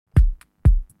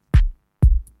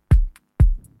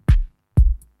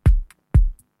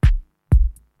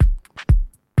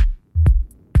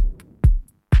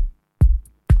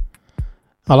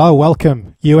Hello,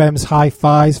 welcome. UM's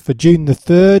Hi-Fis for June the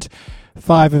 3rd.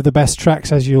 5 of the best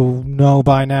tracks, as you'll know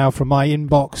by now, from my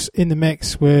inbox in the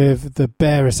mix with the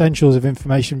bare essentials of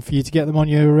information for you to get them on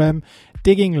your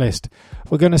digging list.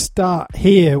 We're going to start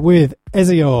here with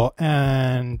Ezio,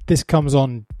 and this comes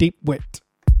on Deep Wit.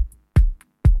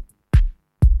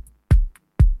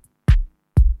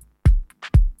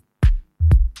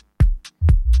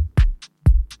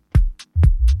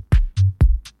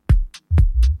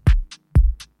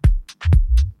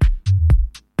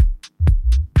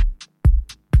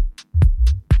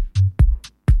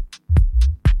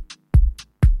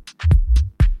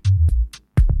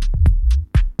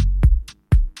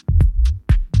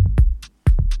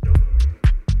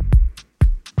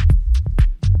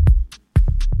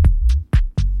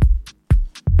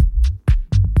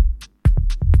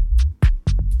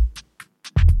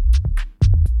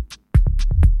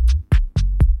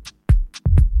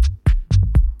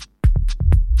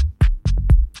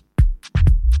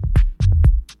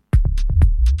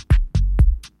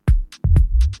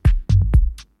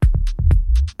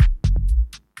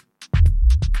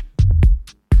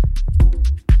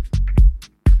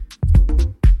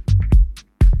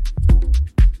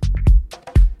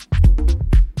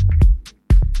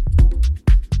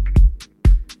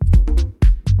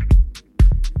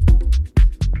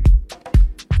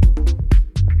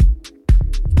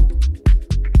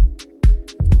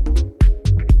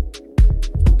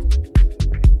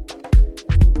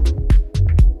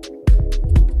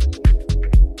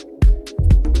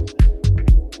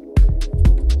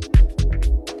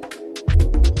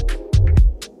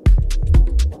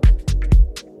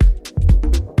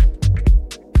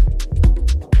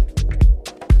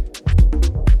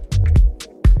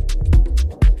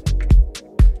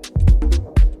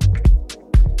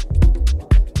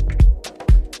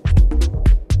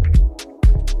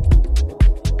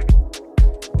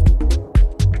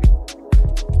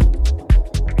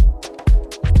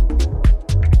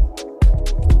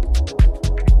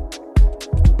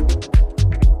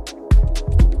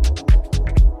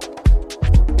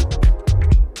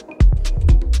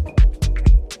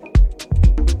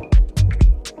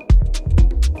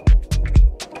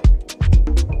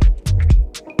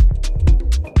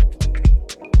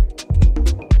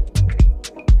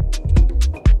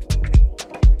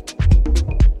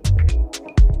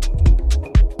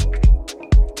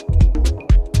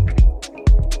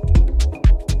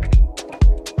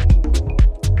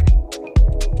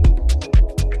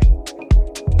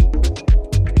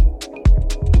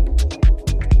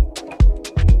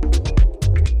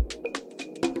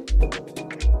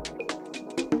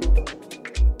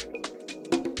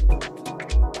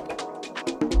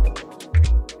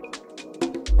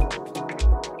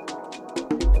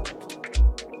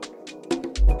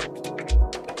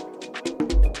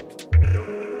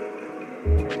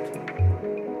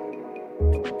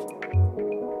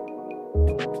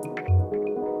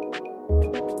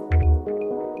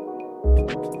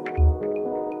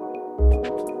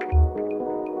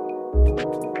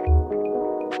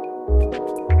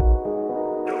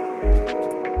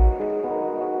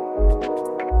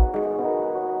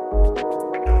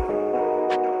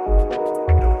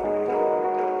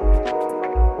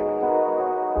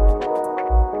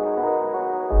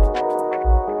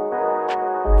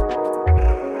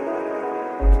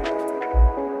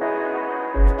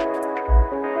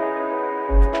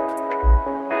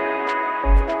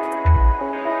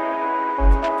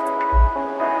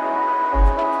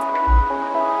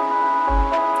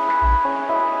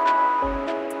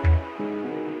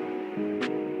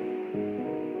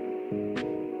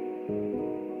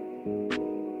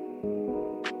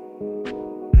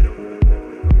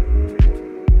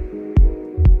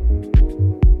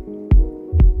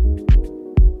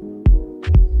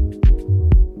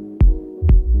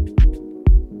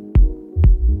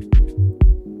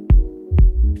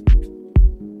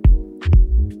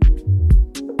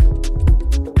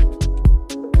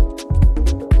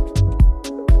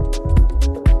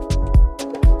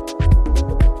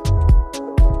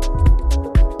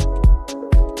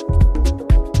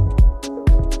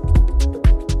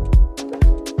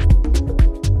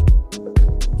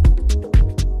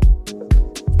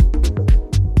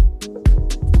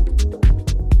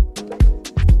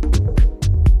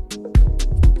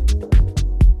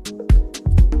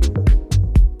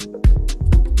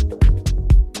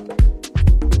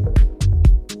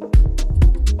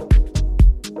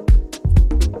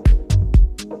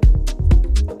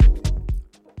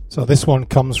 So this one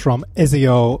comes from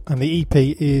Ezio, and the EP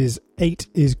is 8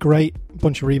 is Great. A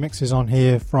bunch of remixes on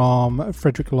here from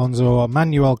Frederick Alonso,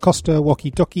 Manuel Costa,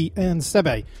 Waki Doki, and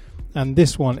Sebe. and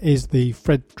this one is the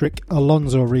Frederick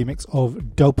Alonso remix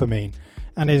of Dopamine,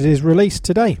 and it is released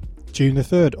today, June the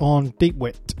 3rd, on Deep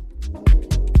Wit.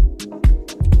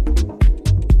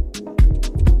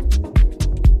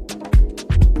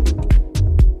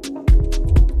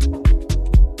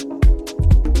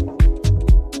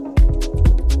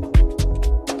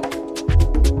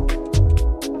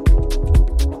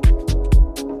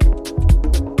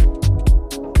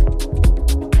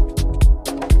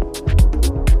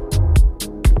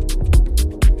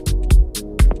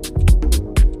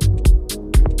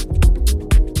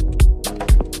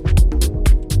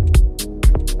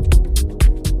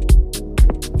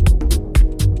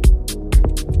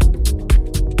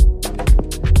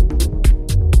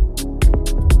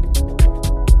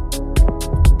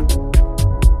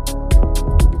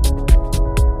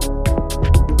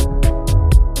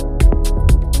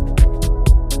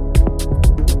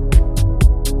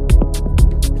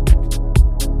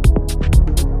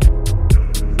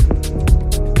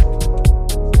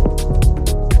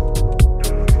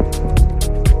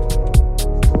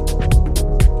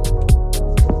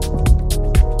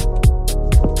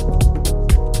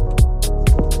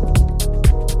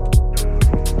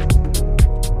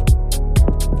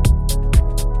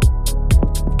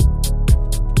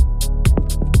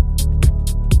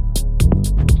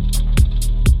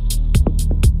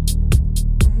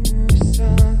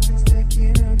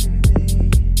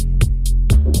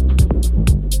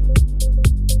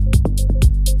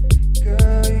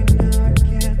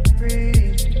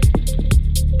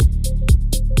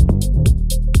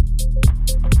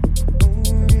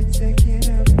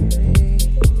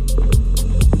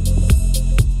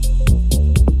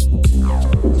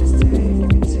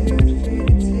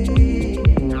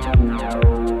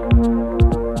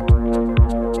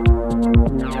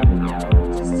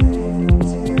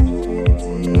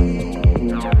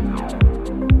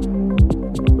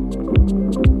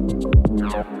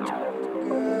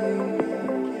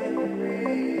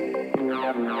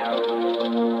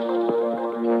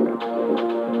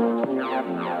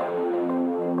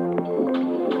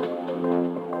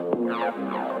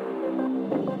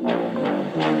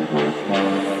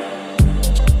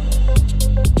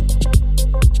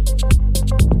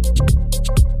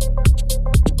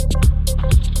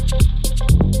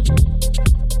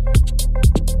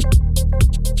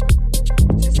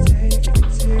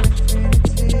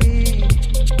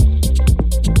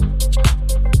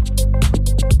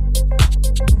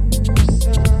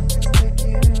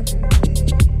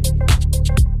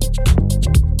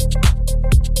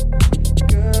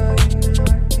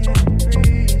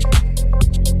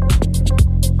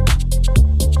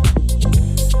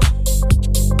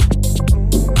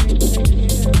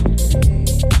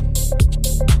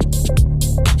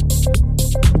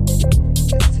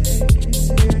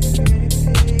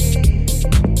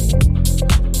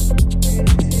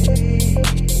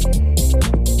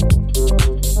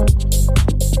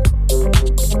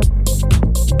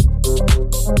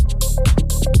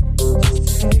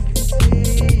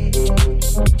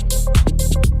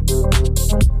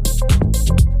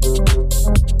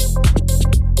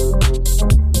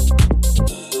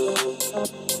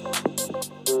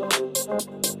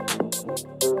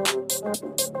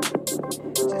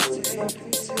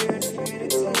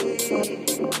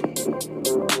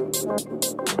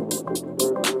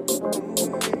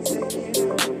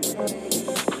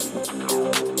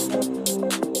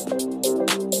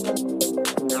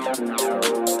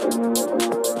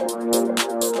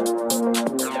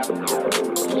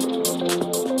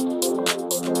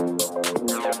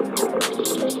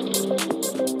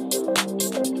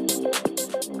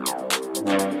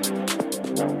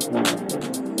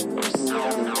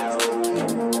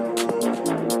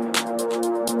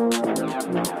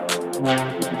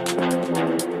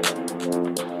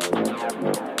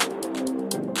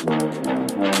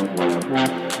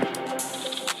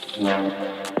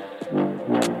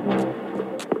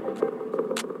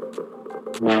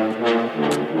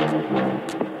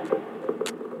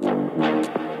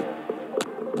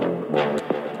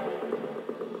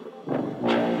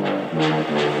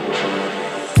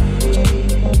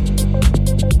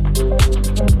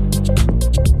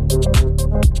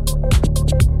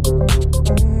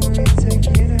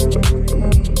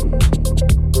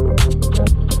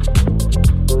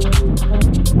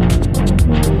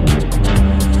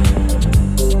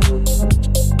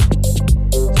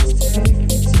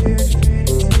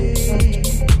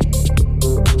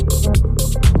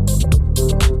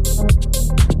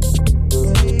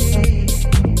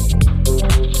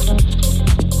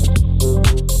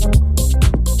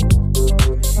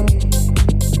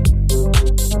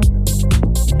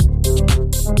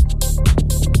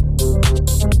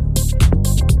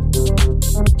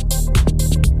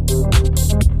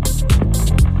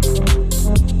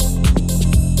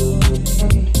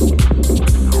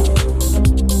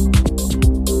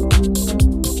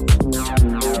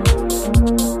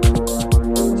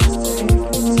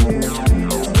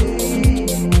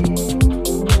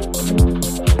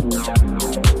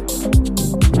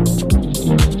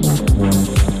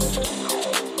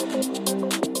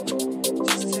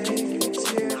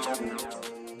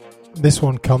 This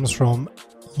one comes from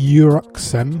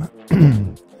Uxorem.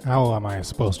 How am I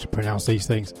supposed to pronounce these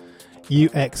things?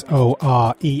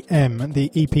 Uxorem.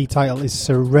 The EP title is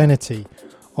Serenity,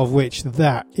 of which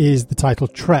that is the title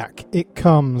track. It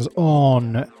comes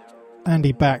on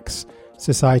Andy Back's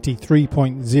Society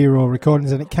 3.0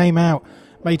 recordings, and it came out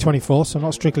May 24th, so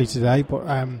not strictly today, but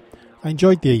I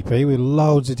enjoyed the EP with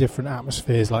loads of different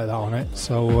atmospheres like that on it,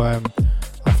 so I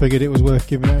figured it was worth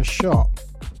giving it a shot.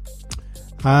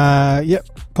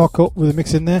 Cock up with a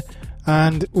mix in there,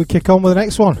 and we kick on with the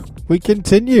next one. We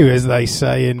continue, as they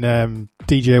say in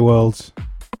DJ worlds.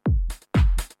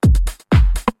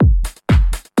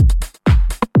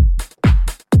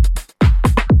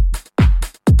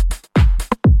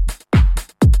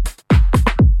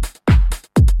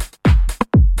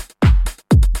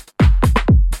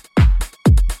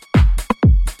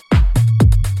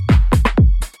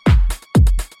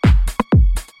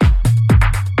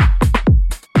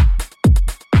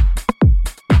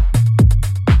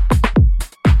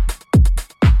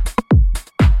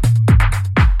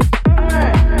 Hey!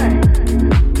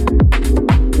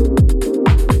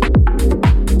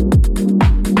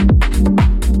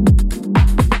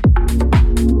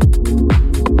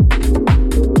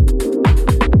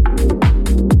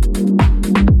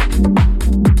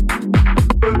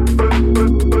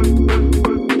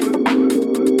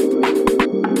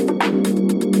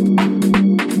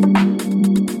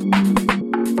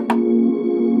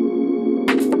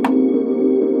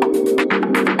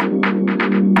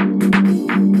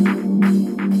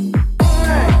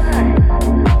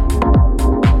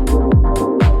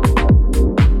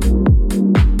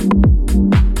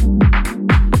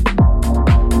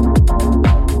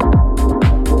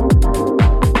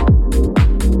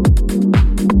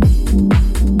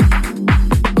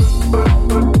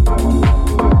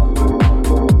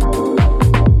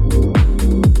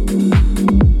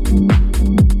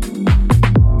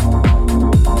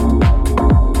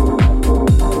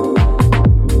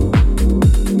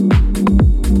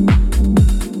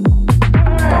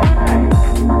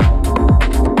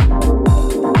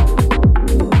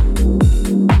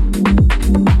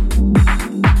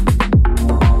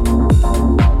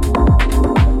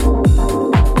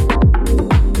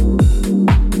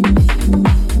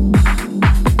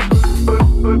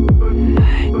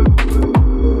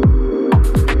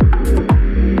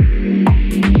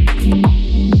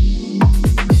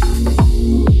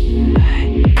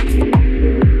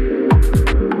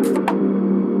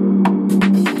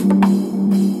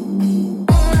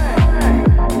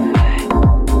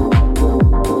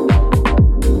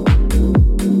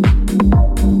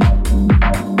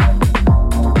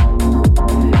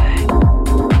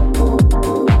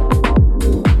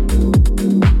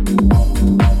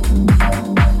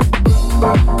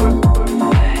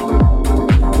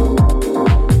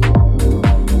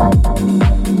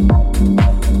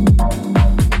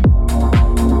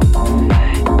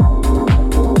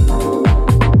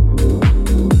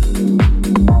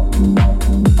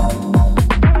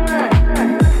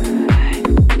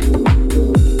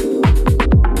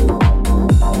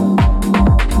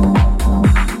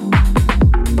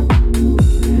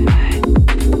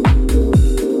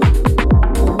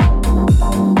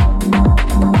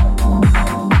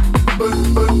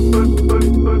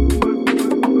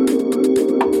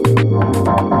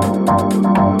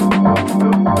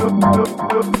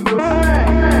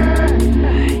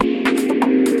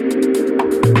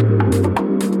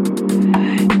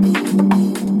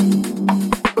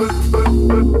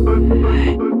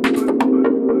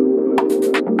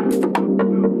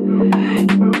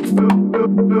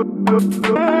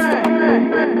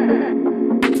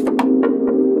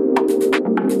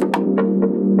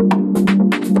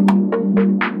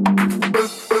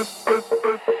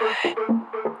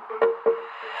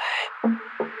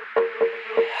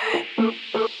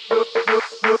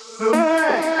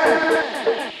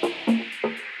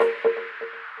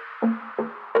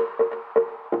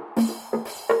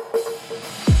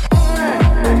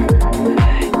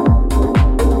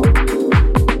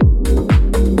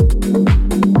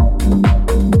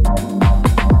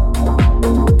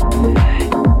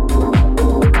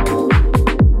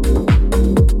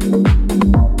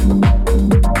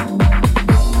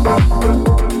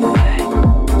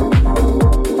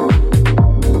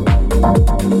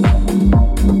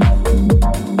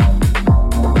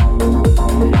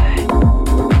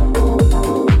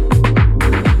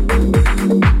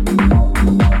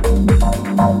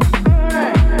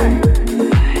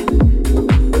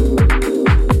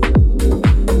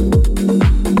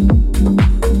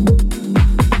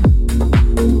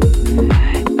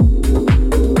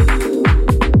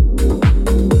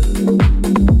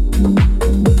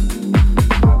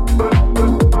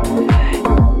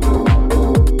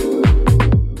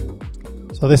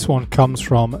 this one comes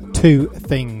from Two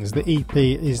Things. The EP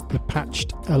is the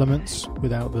Patched Elements,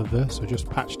 without the, so just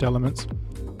Patched Elements.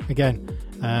 Again,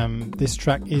 this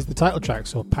track is the title track,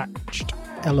 so Patched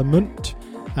Element,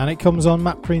 and it comes on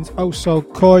Matt Preen's Oh So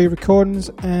Coy Recordings,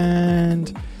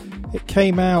 and it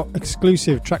came out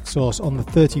exclusive track source on the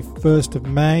 31st of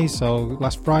May, so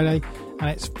last Friday, and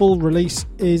its full release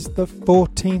is the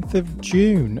 14th of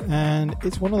June, and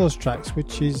it's one of those tracks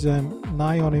which is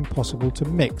nigh on impossible to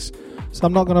mix, so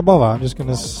I'm not going to bother. I'm just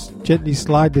going to gently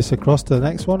slide this across to the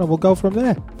next one and we'll go from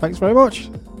there. Thanks very much.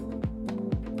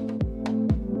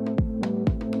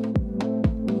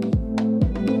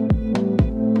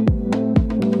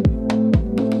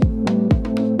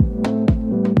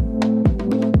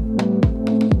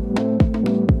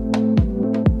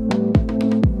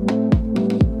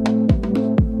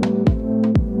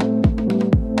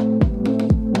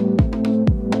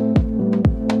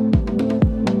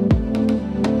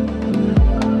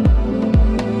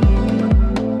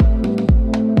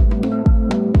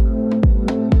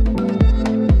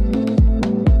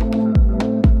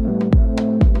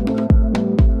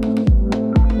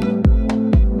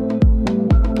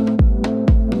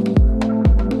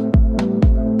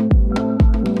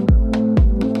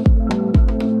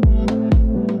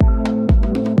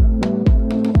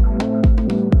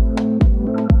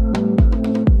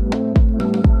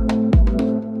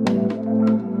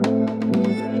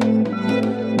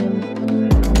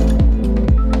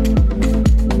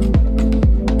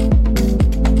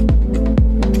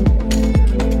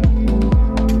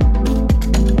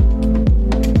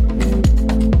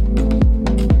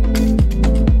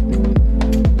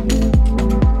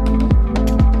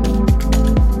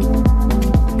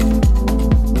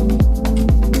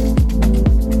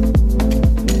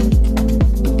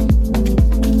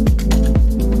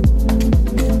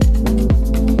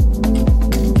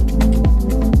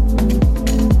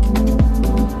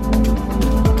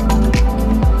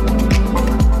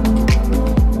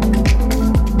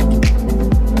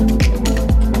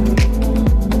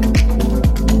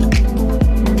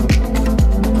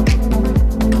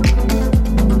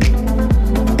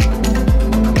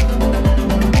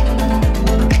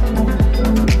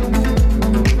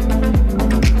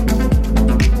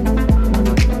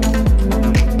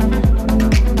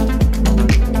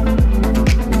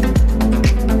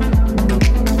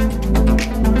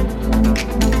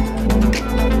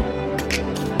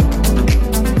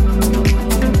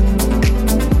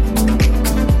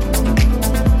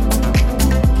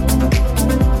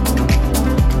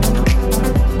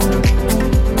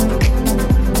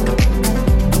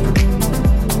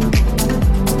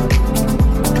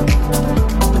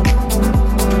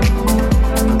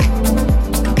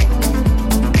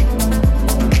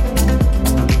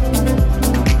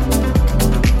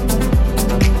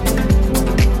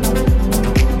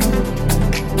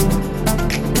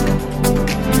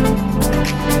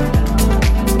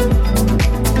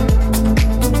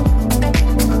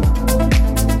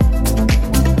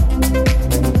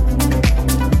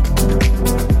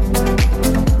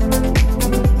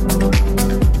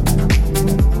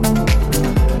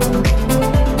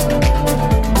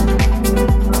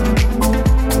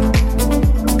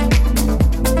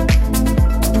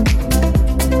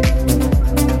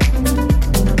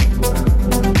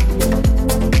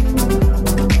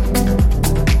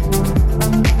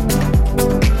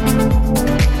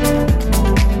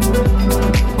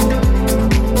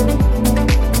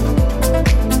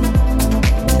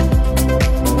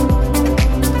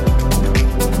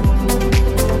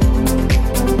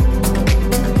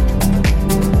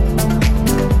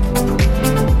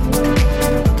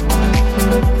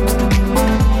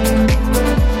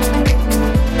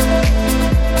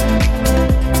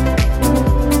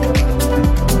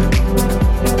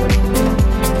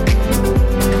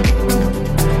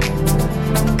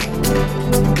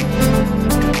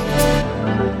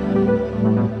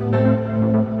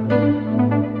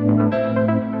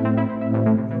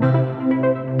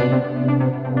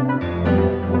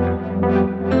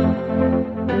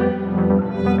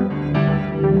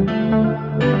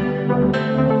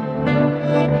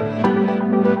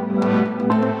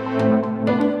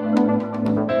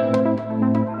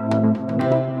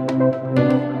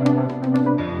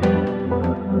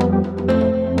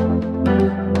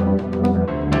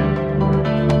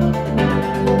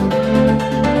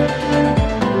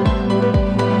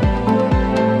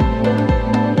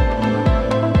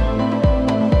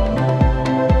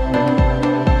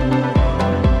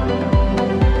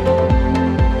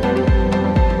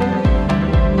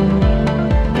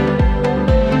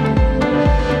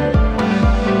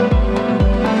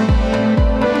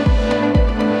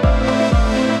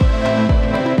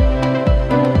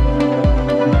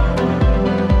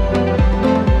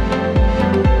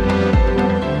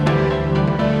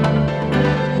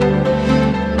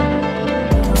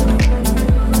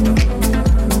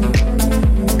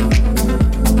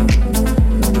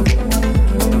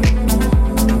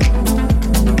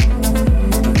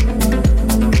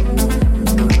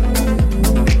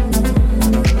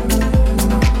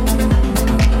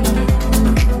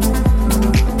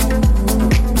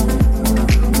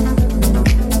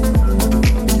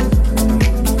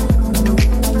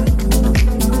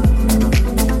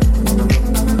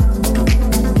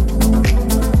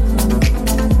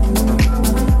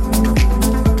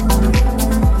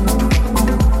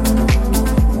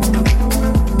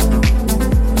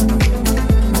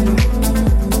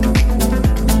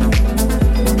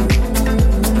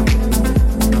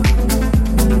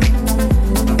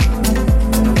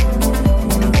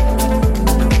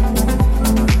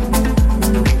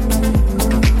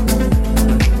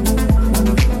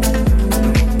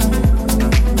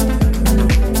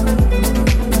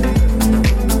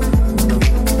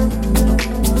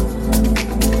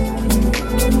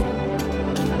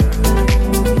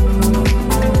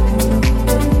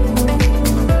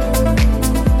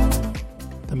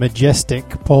 majestic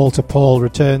Paul to Paul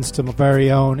returns to my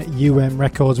very own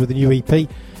Records with a new EP.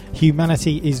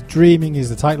 Humanity is Dreaming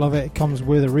is the title of it. It comes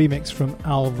with a remix from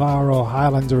Alvaro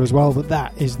Highlander as well, but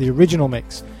that is the original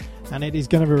mix, and it is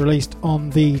going to be released on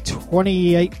the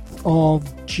 28th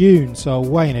of June, so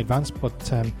way in advance, but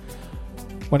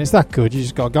when it's that good, you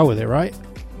just got to go with it, right?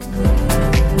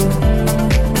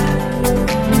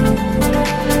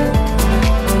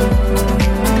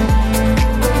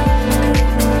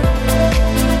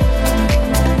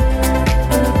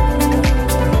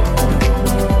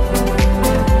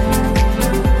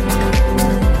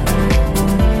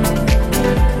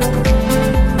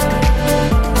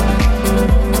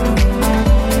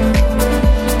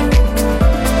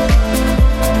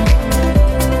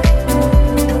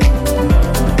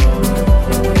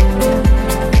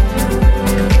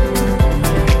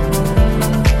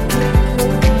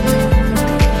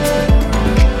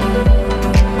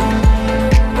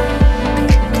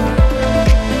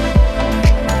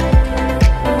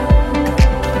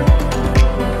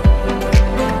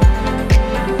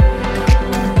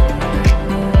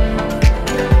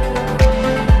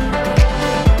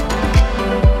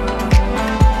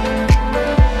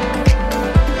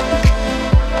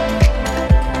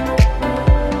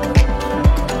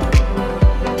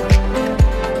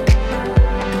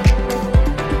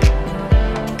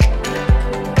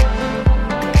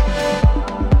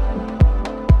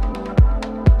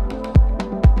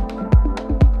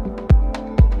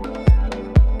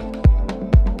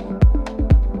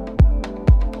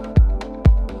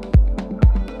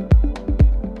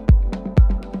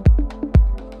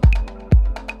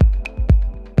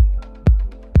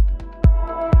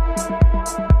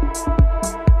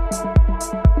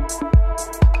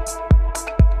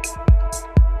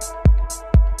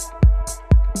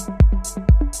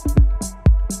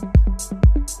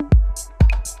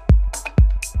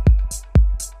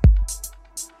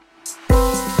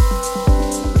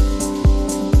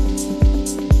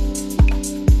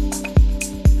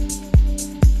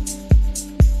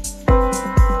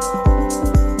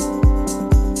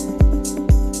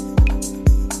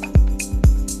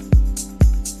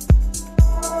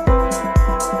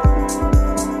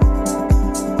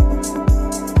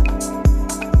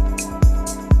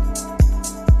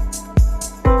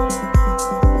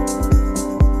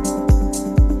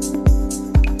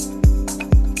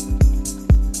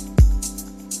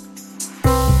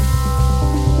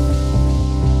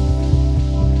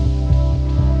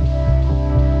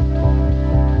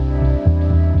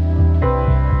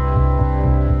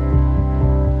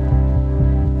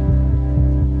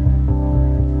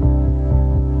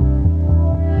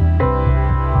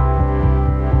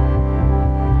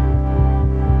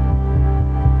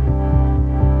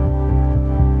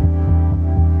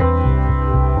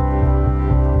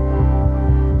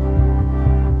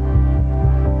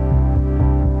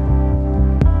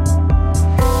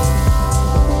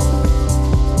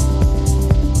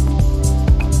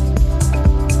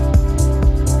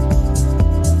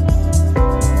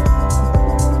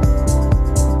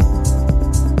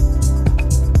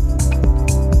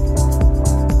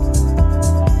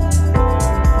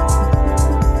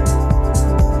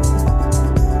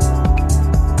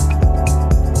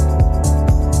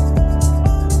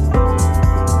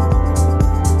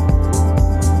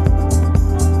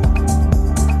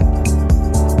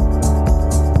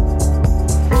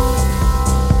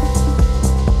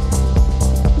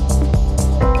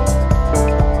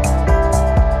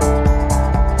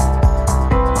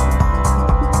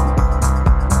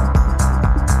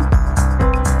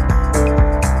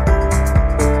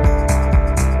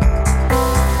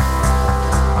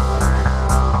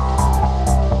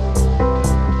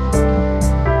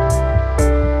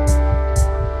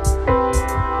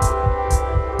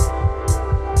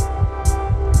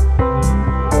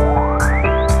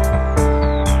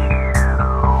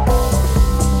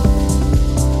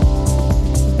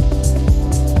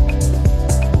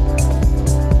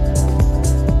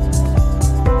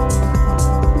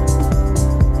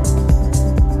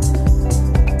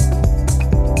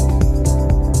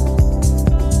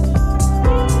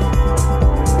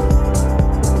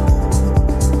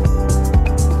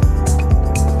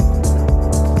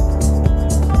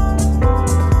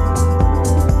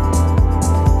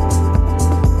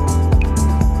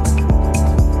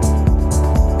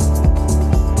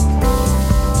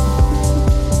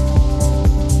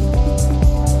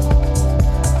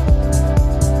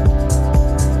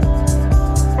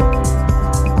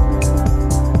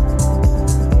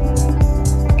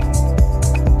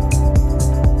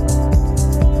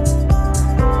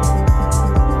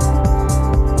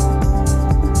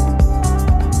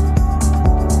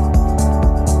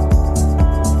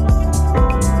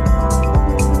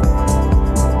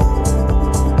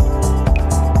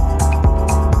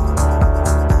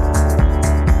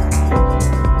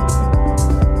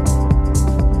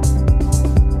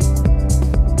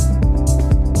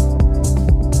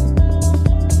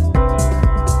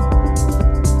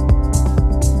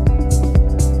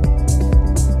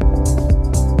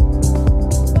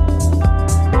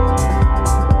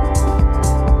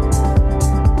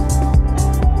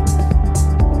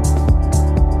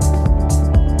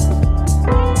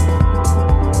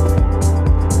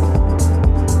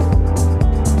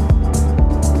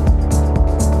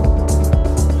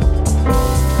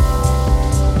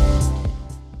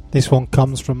 This one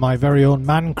comes from my very own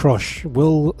Man Crush,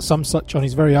 Will Somesuch, on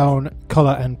his very own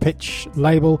Colour and Pitch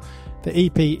label. The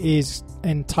EP is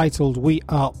entitled We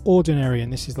Are Ordinary,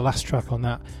 and this is the last track on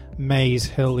that Maze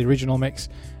Hill original mix,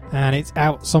 and it's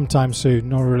out sometime soon.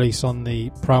 No release on the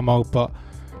promo, but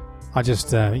I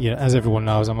just, as everyone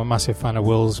knows, I'm a massive fan of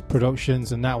Will's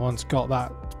productions, and that one's got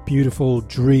that beautiful,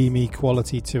 dreamy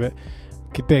quality to it.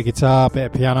 A bit of guitar, a bit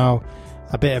of piano,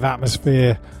 a bit of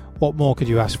atmosphere. What more could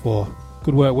you ask for?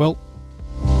 Good work, Will.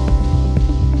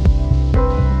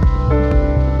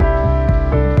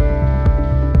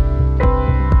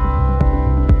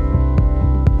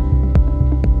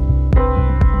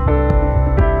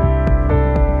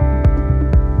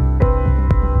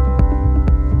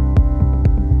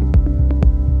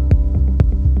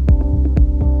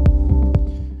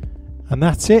 And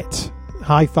that's it.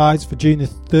 High fives for June the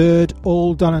 3rd,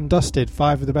 all done and dusted.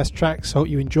 5 of the best tracks. Hope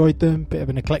you enjoyed them. Bit of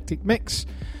an eclectic mix.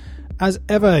 As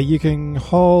ever, you can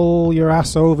haul your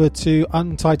ass over to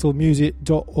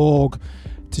untitledmusic.org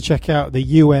to check out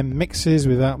the mixes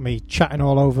without me chatting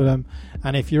all over them.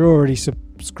 And if you're already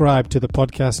subscribed to the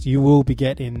podcast, you will be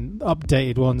getting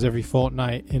updated ones every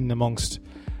fortnight in amongst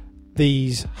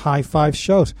these High Five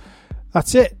shows.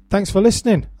 That's it. Thanks for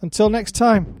listening. Until next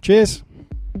time. Cheers.